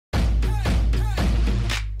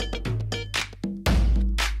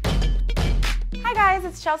Hi guys,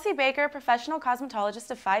 it's Chelsie Baker, professional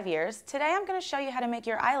cosmetologist of 5 years. Today I'm going to show you how to make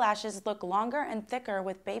your eyelashes look longer and thicker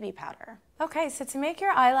with baby powder. Okay, so to make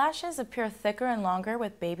your eyelashes appear thicker and longer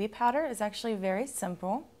with baby powder is actually very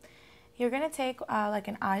simple. You're going to take like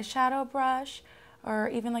an eyeshadow brush or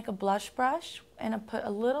even like a blush brush and put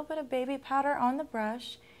a little bit of baby powder on the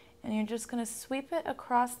brush, and you're just going to sweep it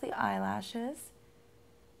across the eyelashes.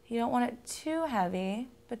 You don't want it too heavy,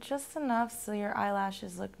 but just enough so your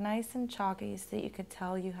eyelashes look nice and chalky so that you could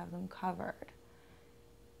tell you have them covered.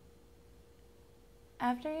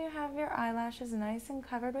 After you have your eyelashes nice and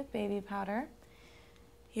covered with baby powder,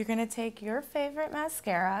 you're going to take your favorite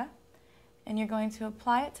mascara and you're going to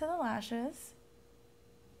apply it to the lashes,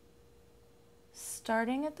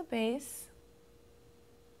 starting at the base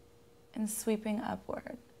and sweeping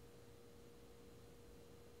upward.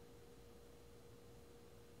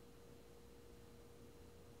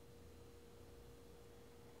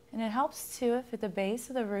 And it helps too if at the base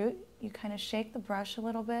of the root you kind of shake the brush a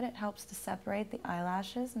little bit. It helps to separate the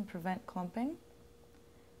eyelashes and prevent clumping.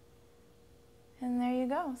 And there you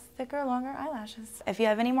go, thicker, longer eyelashes. If you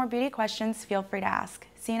have any more beauty questions, feel free to ask.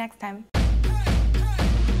 See you next time.